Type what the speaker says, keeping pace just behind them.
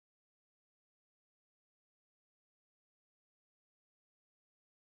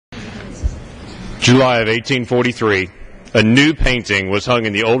July of 1843, a new painting was hung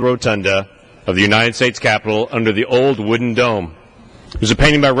in the old rotunda of the United States Capitol under the old wooden dome. It was a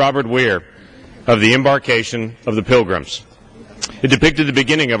painting by Robert Weir of the embarkation of the Pilgrims. It depicted the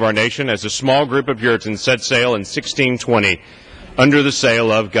beginning of our nation as a small group of Puritans set sail in 1620 under the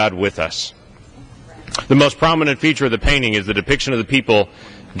sail of God with us. The most prominent feature of the painting is the depiction of the people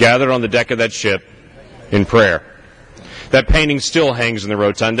gathered on the deck of that ship in prayer. That painting still hangs in the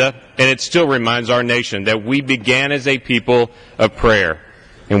rotunda, and it still reminds our nation that we began as a people of prayer,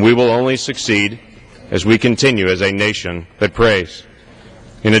 and we will only succeed as we continue as a nation that prays.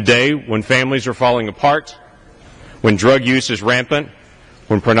 In a day when families are falling apart, when drug use is rampant,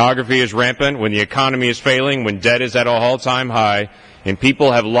 when pornography is rampant, when the economy is failing, when debt is at an all-time high, and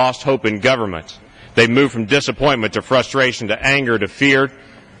people have lost hope in government, they move from disappointment to frustration to anger to fear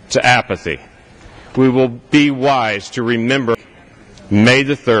to apathy. We will be wise to remember May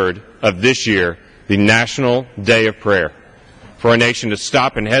the 3rd of this year, the National Day of Prayer, for our nation to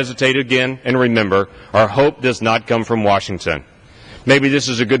stop and hesitate again and remember our hope does not come from Washington. Maybe this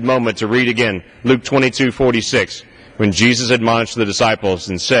is a good moment to read again Luke 22:46, when Jesus admonished the disciples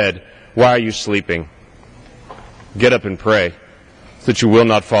and said, "Why are you sleeping? Get up and pray, so that you will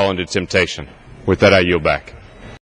not fall into temptation." With that, I yield back.